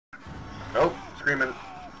Oh, screaming.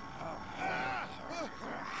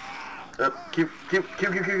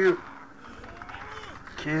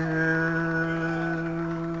 Q.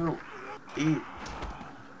 E.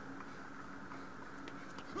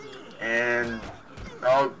 And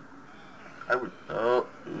oh, I would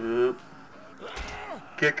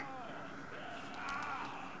kick.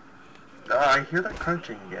 I hear that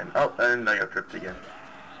crunching again. Oh, and I got tripped again.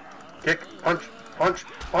 Kick, punch.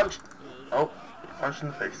 Oh, punch in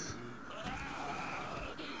the face.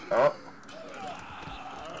 Oh.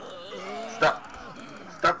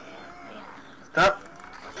 Stop.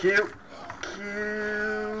 Q.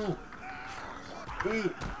 E.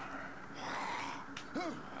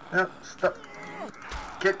 No, stop.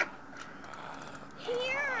 Kick.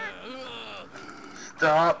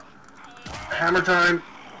 Stop. Hammer time.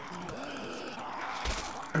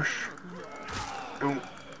 Push. Boom.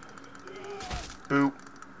 Boop.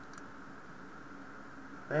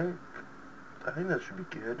 I think that should be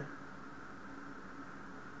good.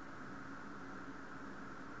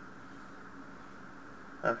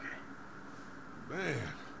 Okay. Man.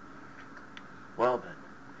 Well then,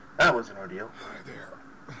 that was an ordeal. Hi there.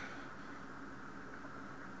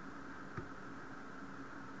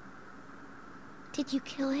 Did you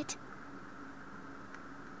kill it?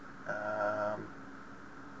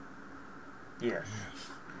 Yes.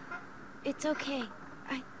 It's okay.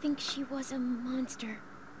 I think she was a monster.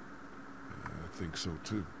 I think so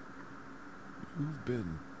too. You've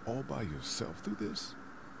been all by yourself through this?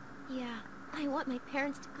 Yeah, I want my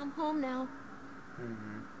parents to come home now.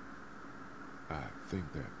 I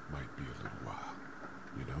think that might be a little while,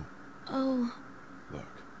 you know? Oh. Look,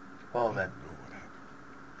 Well I then. don't know what happened,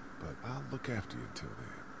 but I'll look after you until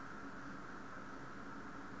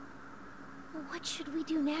then. What should we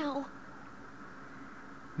do now?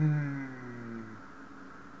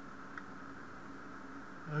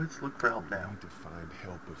 Let's look for help We now. need to find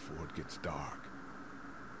help before it gets dark.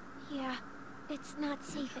 Yeah, it's not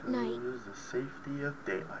safe at night. Choose the safety of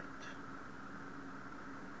daylight.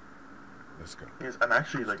 Let's go. Yes, I'm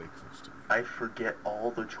actually Stay like, close to me. I forget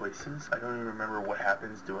all the choices. I don't even remember what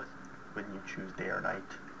happens to it when you choose day or night.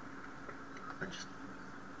 I'm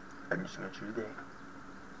just gonna choose day.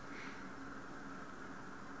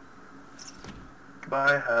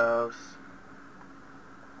 Goodbye, house.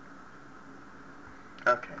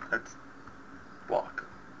 Okay, let's walk.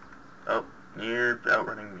 Oh, you're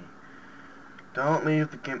outrunning me. Don't leave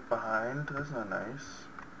the gimp behind. That's not nice.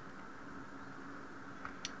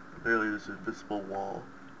 Barely this invisible wall.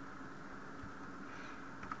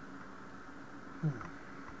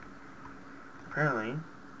 Apparently,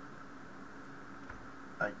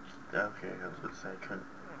 okay, I was going to say I couldn't.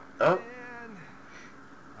 Oh, Man,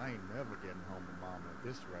 I ain't never getting home to Mama at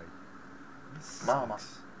this rate. This Mama.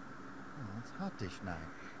 sucks. Oh, it's hot dish night.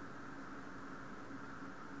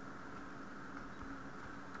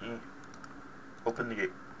 Open the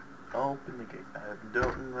gate. Open the gate. I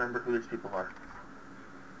don't remember who these people are.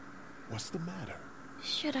 What's the matter?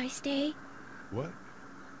 Should I stay? What?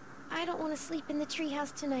 I don't want to sleep in the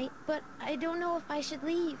treehouse tonight, but I don't know if I should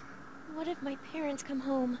leave. What if my parents come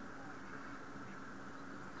home?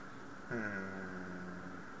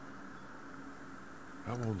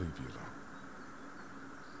 I won't leave you alone.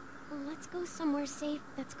 Well, let's go somewhere safe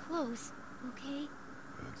that's close, okay?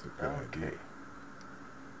 That's a good idea.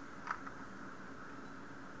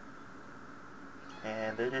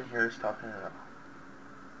 And they didn't hear us talking at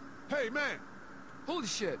all. Hey, man! Holy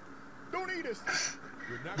shit! Don't eat us!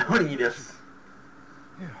 You're not Don't gonna eat finish us.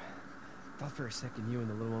 Yeah. Thought for a second you and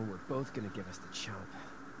the little one were both gonna give us the chomp.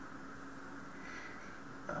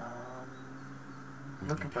 We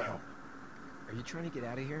Looking need for help. help. Are you trying to get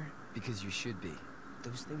out of here? Because you should be.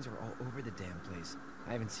 Those things are all over the damn place.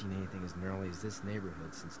 I haven't seen anything as gnarly as this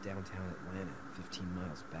neighborhood since downtown Atlanta, 15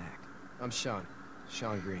 miles back. I'm Sean.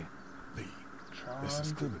 Sean Green. Lee, this is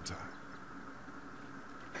Sean. Clementine.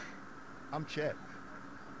 I'm Chet.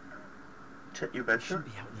 Chet, you We betcha? shouldn't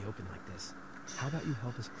be out in the open like this. How about you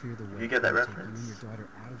help us clear the way? You get that while we take reference. You and your daughter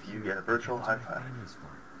out of You here get a and virtual down to high my five. family's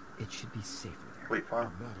farm. It should be safer there. Wait,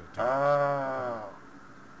 farm. I'm not a doctor. Oh.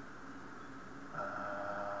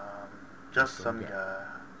 Just Some some guy. guy.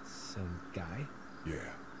 Some guy? Yeah.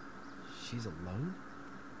 She's alone?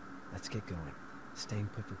 Let's get going. Staying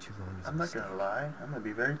put for too long is a I'm not mistake. gonna lie. I'm gonna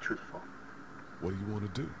be very truthful. What do you want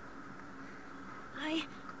to do?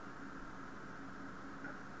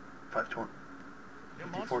 520. Them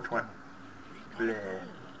 5420. Bleh.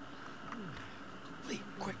 Lee,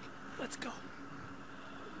 quick, let's go.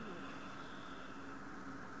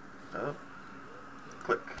 Oh.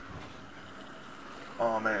 Click.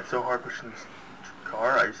 Oh man, it's so hard pushing this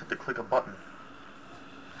car. I just have to click a button.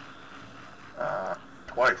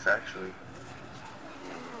 nice, actually.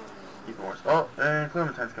 Even worse. Oh, and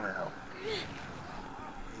Clementine's coming to help.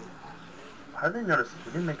 How did they notice this?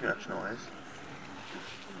 We didn't make much noise.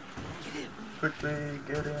 Quickly,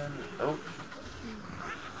 get in. Oh.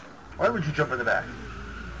 Why would you jump in the back?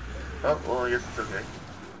 Oh, well, I guess it's okay.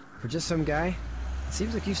 For just some guy, it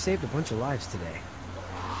seems like you've saved a bunch of lives today.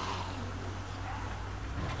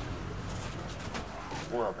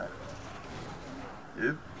 Well then.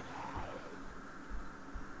 Yep.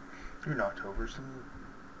 You knocked over some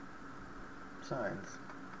signs.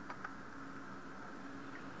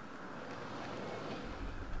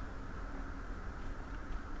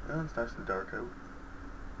 Oh, it's nice and dark out.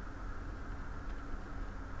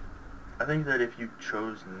 I think that if you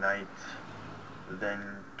chose night, then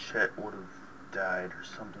Chet would have died or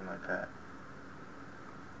something like that.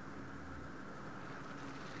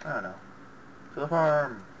 I don't know. To the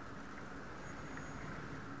farm!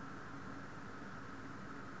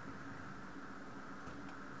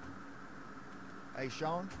 Hey,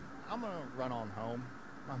 Sean, I'm gonna run on home.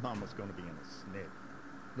 My mama's gonna be in a snit.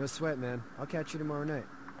 No sweat, man. I'll catch you tomorrow night.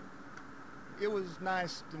 It was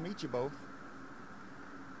nice to meet you both.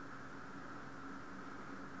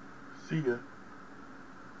 See ya.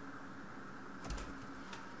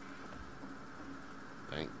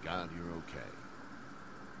 Thank God you're okay.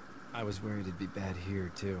 I was worried it'd be bad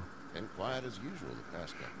here, too. Been quiet as usual the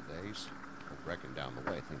past couple of days. Old Brecken down the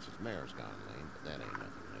way thinks his mare's gone lame, but that ain't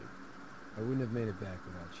nothing new. I wouldn't have made it back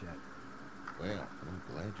without Chet. Well, I'm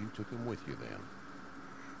glad you took him with you then.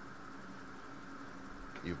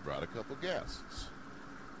 You've brought a couple guests.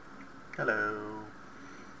 Hello.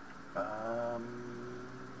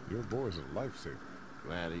 Your boy's a lifesaver.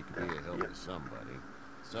 Glad he could be a help Yep. to somebody.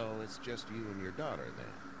 So it's just you and your daughter then?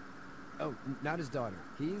 Oh, not his daughter.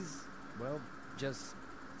 He's, well, just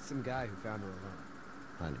some guy who found her alone.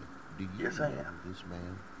 Honey, do you Yes, I know am. this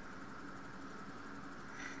man?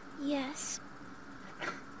 Yes.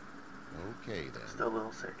 Okay then. Still a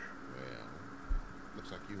little sick. Well,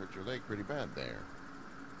 looks like you hurt your leg pretty bad there.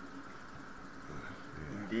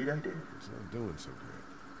 Yeah, Indeed I did. it's not doing so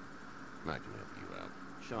good. I can help you out.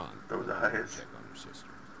 Sean, Those go eyes. check on your sister.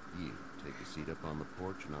 You, take a seat up on the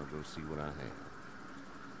porch and I'll go see what I have.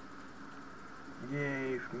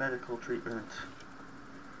 Yay, for medical treatment.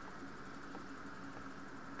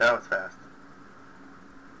 That was fast.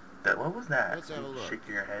 What was that? Let's have a You look.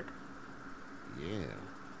 shaking your head. Yeah,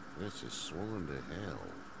 this is swollen to hell.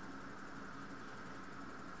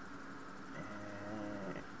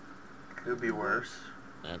 Could be worse.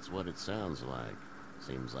 That's what it sounds like.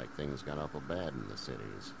 Seems like things got awful bad in the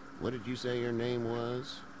cities. What did you say your name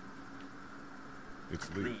was?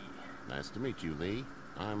 It's Lee. Lee. Nice to meet you, Lee.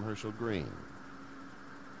 I'm Herschel Green.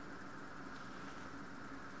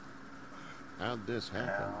 How'd this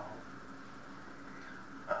happen?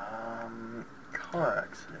 Car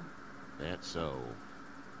accident. That's so.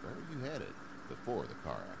 Where were you headed before the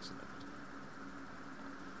car accident?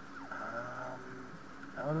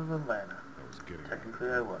 Out of Atlanta. I was getting Technically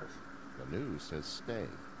I was. The news says stay.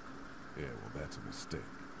 Yeah, well, that's a mistake.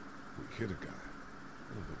 We hit a guy.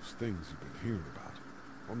 One of those things you've been hearing about.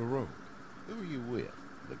 On the road. Who were you with?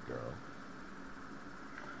 The girl?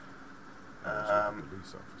 I was with a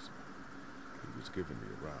police officer. He was giving me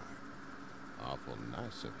a ride. Awful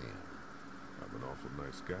nice of him. I'm an awful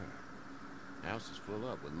nice guy. House is full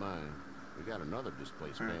up with mine. We got another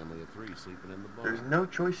displaced family of 3 sleeping in the barn. There's no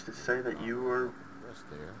choice to say that you were Rest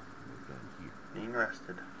there. We're done here. being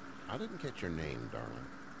arrested. I didn't catch your name,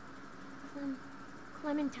 darling.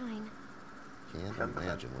 Clementine. Can't Clementine.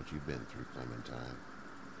 imagine what you've been through, Clementine.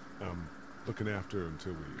 I'm looking after her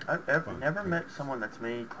until we... I've find never the met papers. someone that's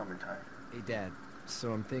made Clementine. Hey, Dad.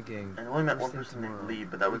 So I'm thinking... And I only met one first person thing named tomorrow, Lee,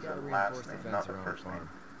 but that we was gotta the last reinforce the name, fence not the around first farm.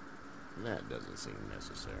 name. That doesn't seem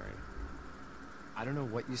necessary. I don't know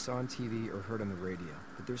what you saw on TV or heard on the radio,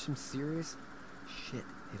 but there's some serious shit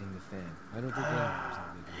hitting the fan. I don't think anyone's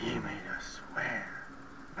gonna He leave. made us swear.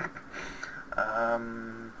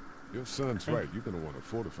 Your son's right. You're going to want to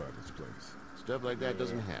fortify this place. Stuff like that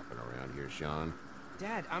doesn't happen around here, Sean.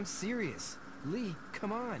 Dad, I'm serious. Lee,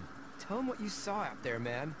 come on. Tell him what you saw out there,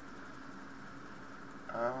 man.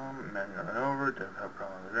 Men running over, dead help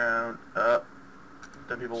crawling on the ground, up,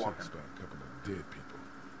 dead people Should walking. start a couple of dead people.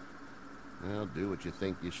 Well, do what you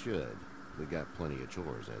think you should. We got plenty of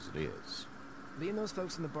chores as it is. Lee and those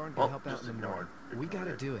folks in the barn can Well, help out just in the ignore morning. it. We Ignore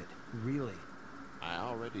gotta it. do it. Really. I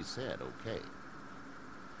already said okay.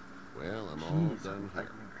 Well, I'm all Jeez, done I'm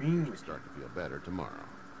here. agreeing You'll with start to feel better tomorrow.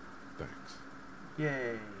 Thanks. you.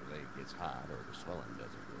 Yay. The leg gets hot or the swelling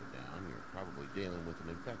doesn't go down, you're probably dealing with an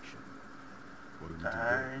infection. What do we do I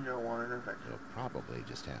then? don't want an infection. They'll probably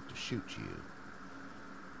just have to shoot you.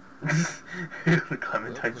 The We'll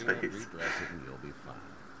Clementine's clean up, face. redress it, and you'll be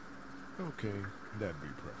fine. Okay, that'd be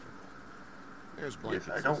preferable. There's blankets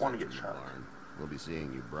I and don't want to such get in the shot. barn. We'll be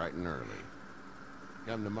seeing you bright and early.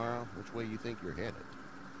 Come tomorrow, which way you think you're headed?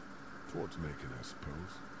 Towards Macon, I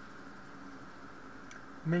suppose.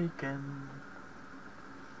 Macon.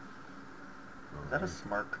 Is that a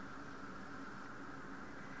smirk?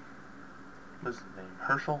 What's his name?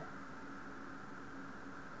 Herschel?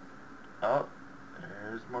 Oh,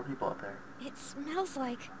 there's more people up there. It smells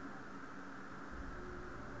like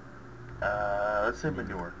Let's say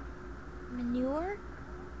manure. manure?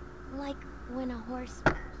 Like when a horse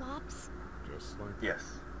plops? Just like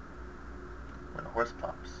Yes. When a horse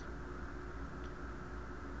plops.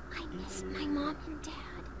 I miss my mom and dad.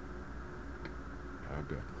 I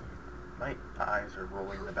bet, Clay. My eyes are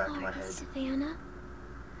rolling in the back of my Far head. is Savannah?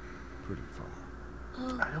 Pretty far.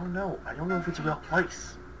 Oh, I don't know. I don't know if it's a real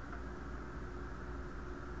place.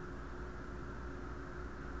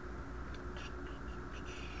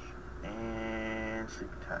 And sleep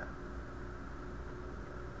time.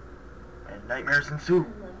 And nightmares ensue.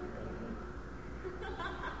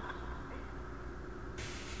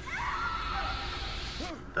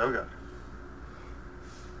 Oh god.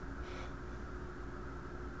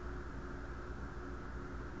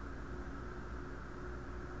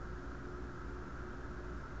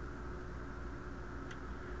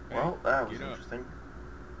 Well, that was get up. interesting.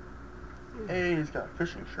 Hey, he's got a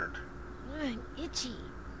fishing shirt. I'm itchy.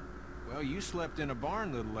 Well, you slept in a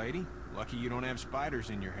barn, little lady. Lucky you don't have spiders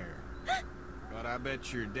in your hair. But I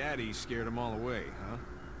bet your daddy scared them all away, huh?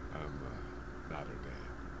 I'm, not her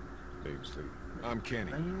dad. Name's Lee. I'm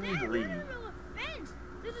Kenny. Name's Lee. Fence.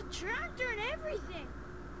 There's a tractor and everything.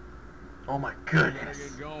 Oh my We gotta goodness.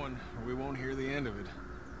 get going, or we won't hear the end of it.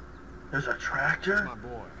 There's a It's tractor? my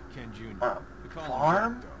boy, Ken Jr. Wow. We call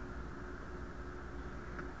Farm? him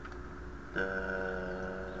Jack,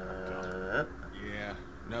 Yeah,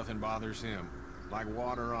 nothing bothers him. Like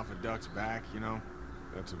water off a duck's back, you know?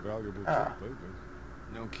 That's a valuable Ah. tip, baby.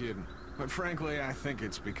 No kidding. But frankly, I think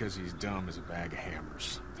it's because he's dumb as a bag of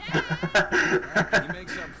hammers. He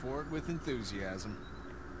makes up for it with enthusiasm.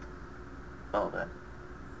 Well then.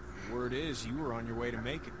 Word is, you were on your way to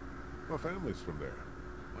Macon. My family's from there.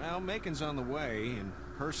 Well, Macon's on the way, and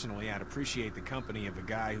personally, I'd appreciate the company of a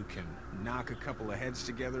guy who can knock a couple of heads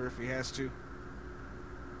together if he has to.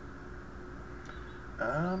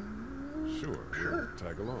 Sure, Sure. we'll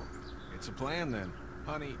tag along. It's a plan, then.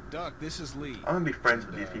 Honey, Duck, this is Lee. I'm gonna be friends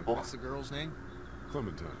with And, these people. What's the girl's name?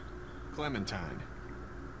 Clementine. Clementine.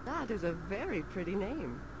 That is a very pretty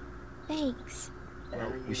name. Thanks.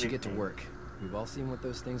 Well, we should get to work. We've all seen what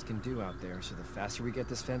those things can do out there, so the faster we get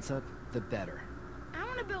this fence up, the better. I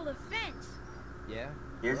want to build a fence. Yeah?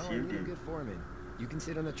 Yes, well, you I need a do. good foreman. You can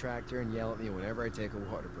sit on the tractor and yell at me whenever I take a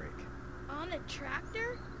water break. On the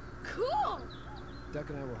tractor? Cool. Duck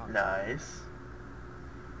and I will hop. Nice.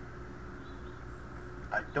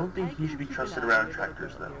 I don't think I he should can be keep trusted an eye on around your little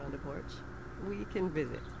tractors girl though. here on the porch. We can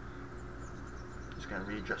visit. Just gonna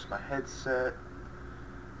readjust my headset.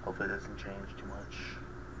 Hopefully it doesn't change too much.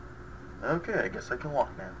 Okay, I guess I can walk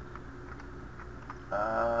now.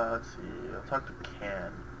 Let's see. I'll talk to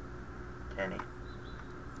Kenny.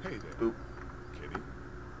 Hey there, Boop. Kenny.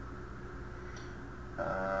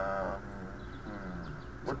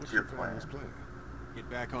 What's your plan? family's plan? Get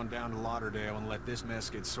back on down to Lauderdale and let this mess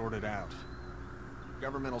get sorted out.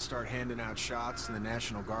 Government will start handing out shots and the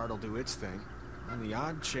National Guard will do its thing. On the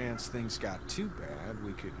odd chance things got too bad,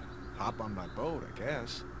 we could hop on my boat, I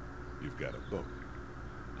guess. You've got a boat.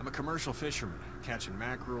 I'm a commercial fisherman, catching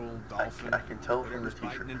mackerel, dolphin, I can tell from the whatever's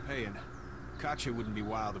t-shirt. biting and paying. Katya wouldn't be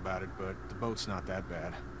wild about it, but the boat's not that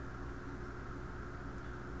bad.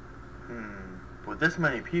 With this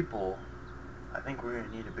many people, I think we're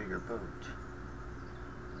gonna need a bigger boat.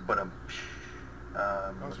 But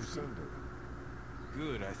How's let's your see. son doing?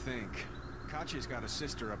 Good, I think. Katya's got a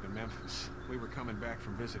sister up in Memphis. We were coming back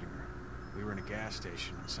from visiting her. We were in a gas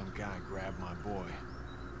station and some guy grabbed my boy.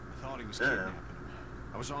 I thought he was kidnapping him.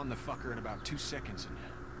 I was on the fucker in about 2 seconds and...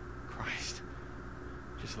 Christ.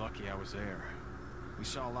 Just lucky I was there. We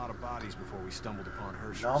saw a lot of bodies before we stumbled upon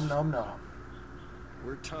Herschel's. Nom nom nom.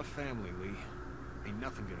 We're a tough family, Lee. Ain't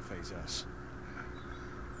nothing gonna phase us.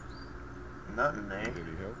 Nothing, eh? Need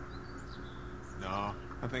any help? No,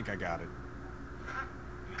 I think I got it.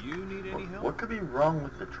 Do you need any help? What could be wrong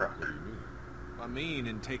with the truck? What do you mean? I mean,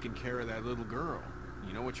 in taking care of that little girl.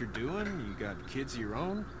 You know what you're doing? You got kids of your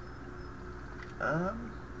own?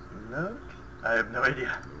 No. I have no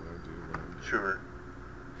idea. No idea what I'm doing. Sure.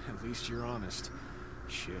 At least you're honest.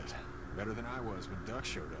 Shit. Better than I was when Duck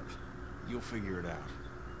showed up. You'll figure it out.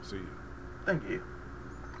 See you. Thank you.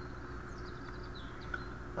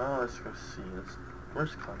 Oh, let's go see.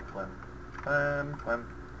 Where's Clem? Clem.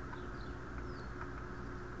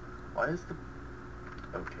 Why is the...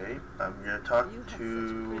 Okay, I'm gonna talk You have such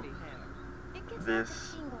to pretty hair. It gets lots of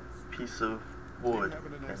this shingles. piece of wood,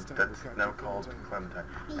 having a and nice time that's with now Captain called Clementine?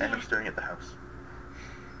 Clementine. And I'm staring at the house.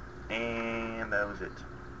 And that was it.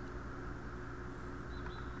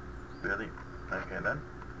 Really? Okay then.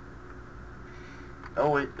 Oh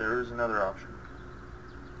wait, there is another option.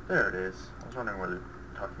 There it is. I was wondering whether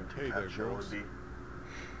talking to Hey there, Capture girls. would be.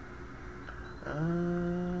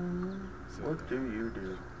 What do you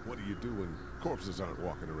do? What do you do when corpses aren't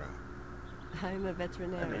walking around? I'm a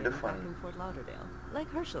veterinarian a back fun. in Fort Lauderdale. Like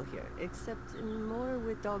Herschel here, except more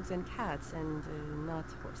with dogs and cats and not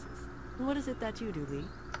horses. What is it that you do, Lee?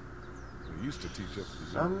 We used to teach up For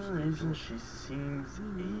the some zoos. reason she seems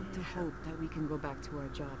We need to Asian. hope that we can go back to our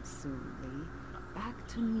jobs soon, Lee. Back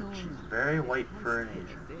to normal. She's very white Nice for an to hear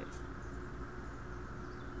Asian. this.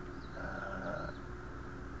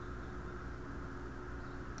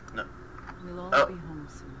 No. We'll all Oh. be home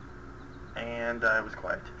soon. And I was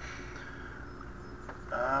quiet.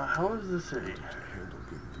 How is the city? Did you handle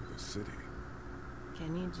getting through the city?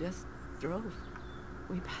 Kenny just drove.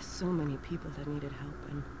 We passed so many people that needed help,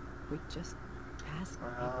 and we just passed On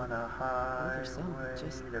people. a highway some, to...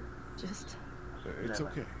 Just, It's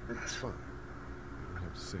Never. okay. It's fine. You don't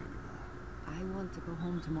have to say anymore. I want to go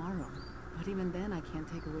home tomorrow. But even then, I can't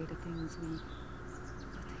take away the things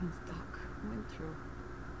Doc went through.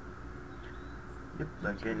 Yep, like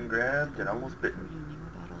Don't you getting remember grabbed the and almost moment bitten. before you knew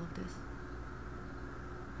about all of this?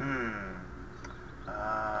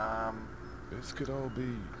 This could all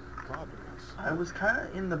be progress. I was kind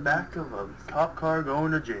of in the back of a cop car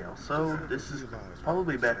going to jail, so Just this is realize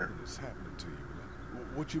probably when better. something is happening to you,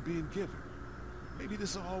 like what you're being given. Maybe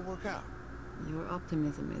this will all work out. Your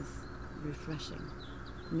optimism is refreshing.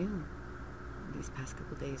 New. These past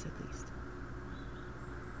couple days, at least.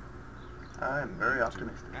 I'm very You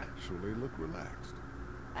optimistic. actually look relaxed.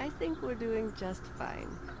 I think we're doing just fine.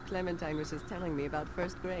 Clementine was just telling me about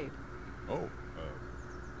first grade. Oh,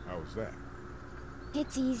 how was that?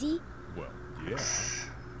 It's easy. Well,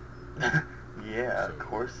 yeah. Yeah, So, of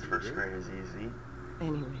course you first good? grade is easy.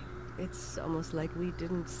 Anyway, it's almost like we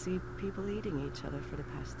didn't see people eating each other for the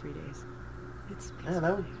past 3 days. It's Yeah,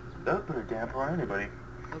 that would peaceful. put a damper on anybody.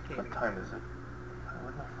 Okay. What time is it?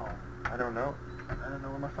 Where's my phone? I don't know. I don't know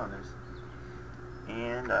where my phone is.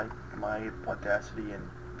 And my Audacity and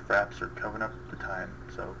Fraps are covering up the time,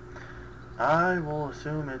 so I will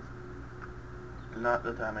assume it's not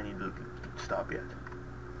the time I need to stop yet.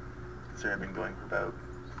 Considering I've been going for about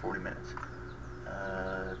 40 minutes.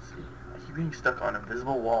 Let's see. I keep getting stuck on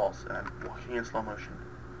invisible walls, and I'm walking in slow motion.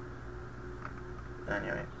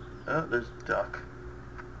 Anyway. Oh, there's Duck.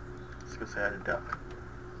 Let's go say hi to Duck.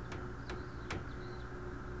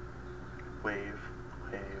 Wave.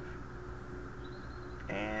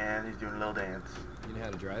 And he's doing a little dance. You know how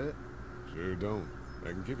to drive it? Sure don't. I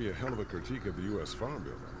can give you a hell of a critique of the U.S. Farm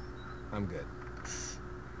Bill, though. I'm good.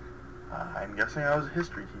 I'm guessing I was a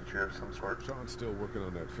history teacher of some sort. Sean's still working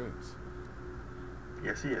on that fence.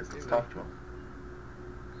 Yes, he is. Let's Hey, talk to him.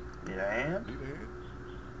 Need a hand? Need a hand?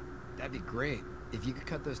 That'd be great. If you could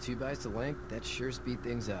cut those 2x to length, that'd sure speed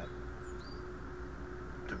things up.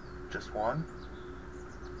 Just one?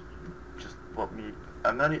 Just let me...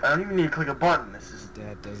 I don't even need to click a button. This is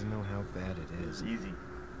Dad doesn't know how bad it is. easy.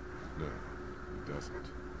 No, he doesn't.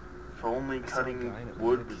 If only I saw a cutting guy in Atlanta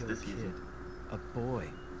wood was kill a this easy. kid. A boy.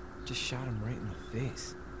 Just shot him right in the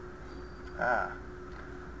face. Ah.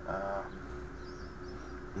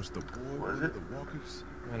 Was the boy Was one it? of the walkers?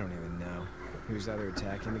 I don't even know. He was either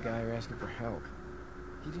attacking the guy or asking for help.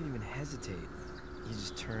 He didn't even hesitate. He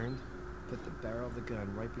just turned, put the barrel of the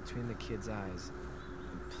gun right between the kid's eyes,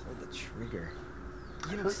 and pulled the trigger.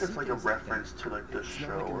 I You feel don't like that's see like a things like that. reference to like the It's not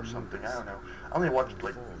show like in or the something. I movies. don't know. I only watched Don't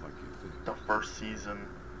like fall like you think. the first season.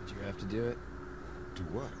 Did you have to do it? Do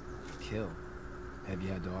what? Kill. Have you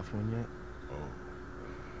had to offer one yet? Oh,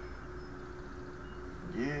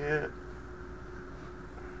 Yeah.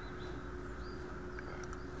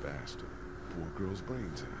 bastard. Poor girl's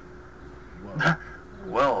brains in. Whoa.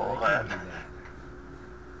 Well, I can't do that.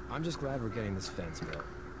 I'm just glad we're getting this fence built.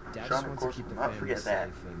 Dad Sean, just of wants course, to keep the will not family forget that.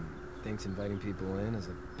 safe and thinks inviting people in is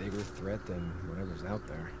a bigger threat than whatever's out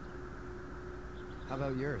there. How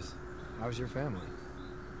about yours? How's your family?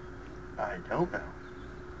 I don't know.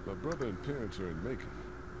 My brother and parents are in Macon.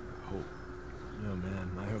 I hope. Oh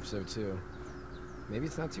man, I hope so too. Maybe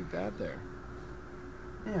it's not too bad there.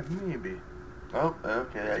 Yeah, maybe. Oh,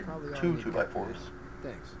 okay. That's probably all Two you 2x4s. got.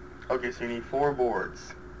 Thanks. Okay, so you need 4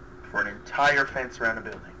 boards for an entire fence around a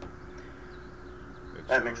building. That's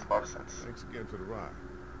That all. makes a lot of sense. Thanks again for the ride.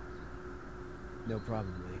 No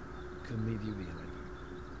problem, Lee. Couldn't leave you behind.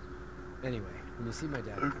 Anyway, when you see my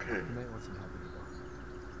dad, Okay. you might want some help in the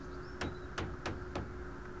barn.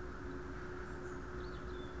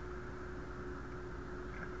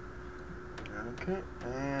 Okay,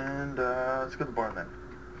 and let's go to the barn then.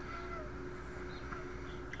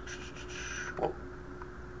 Whoa.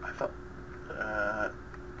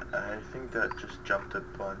 I think that just jumped a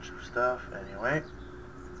bunch of stuff. Anyway,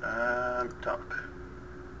 talk.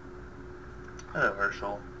 Hello,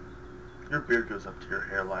 Herschel. Your beard goes up to your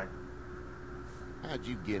hairline. How'd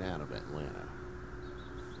you get out of Atlanta?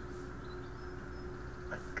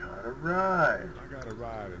 I got a ride. I got a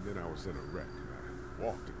ride and then I was in a wreck. I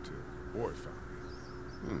walked until the boy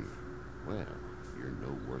found me. Well, you're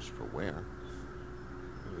no worse for wear.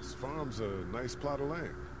 This farm's a nice plot of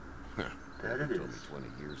land. That If it you told me is. 20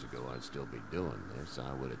 years ago I'd still be doing this,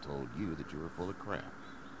 I would have told you that you were full of crap.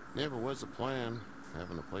 Never was a plan,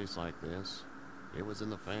 having a place like this. It was in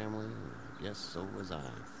the family, and I guess so was I.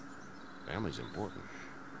 Family's important.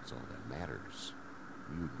 It's all that matters.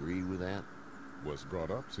 You agree with that? Was brought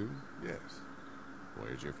up to, yes.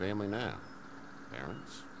 Where's your family now?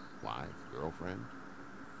 Parents? Wife? Girlfriend?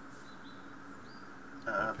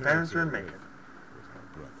 My Parents are in living Macon. with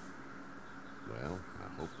my brother. Well,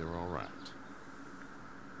 I hope they're all right.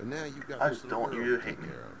 But now you've got I this just little don't want girl you to to take hate me.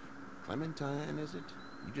 care of. Clementine, is it?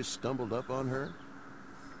 You just stumbled up on her?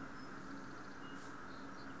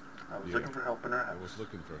 I was Yeah. looking for help in our I was house.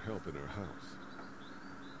 looking for help in her house.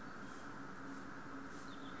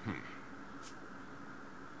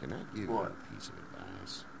 Can I give What? you a piece of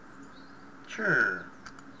advice? Sure.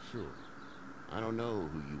 Sure. I don't know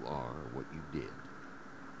who you are or what you did.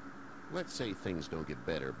 Let's say things don't get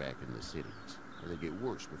better back in the cities, or they get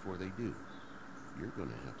worse before they do. You're going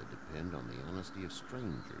to have to depend on the honesty of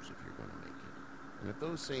strangers if you're going to make it. And if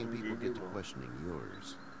those same people Indeed you get to will. questioning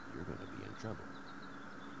yours, you're going to be in trouble.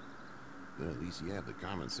 But at least you have the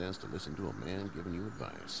common sense to listen to a man giving you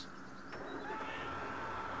advice.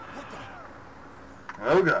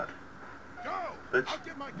 Oh God. Go! Let's I'll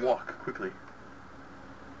get my gun. walk quickly.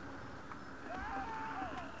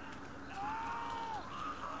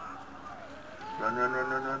 Run, run, run,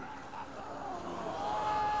 run, run.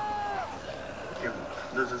 Okay,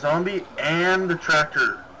 there's a zombie and the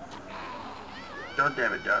tractor. God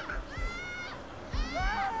damn it, Duck.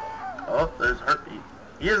 Oh, there's a heartbeat.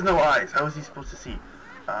 He has no eyes. How is he supposed to see?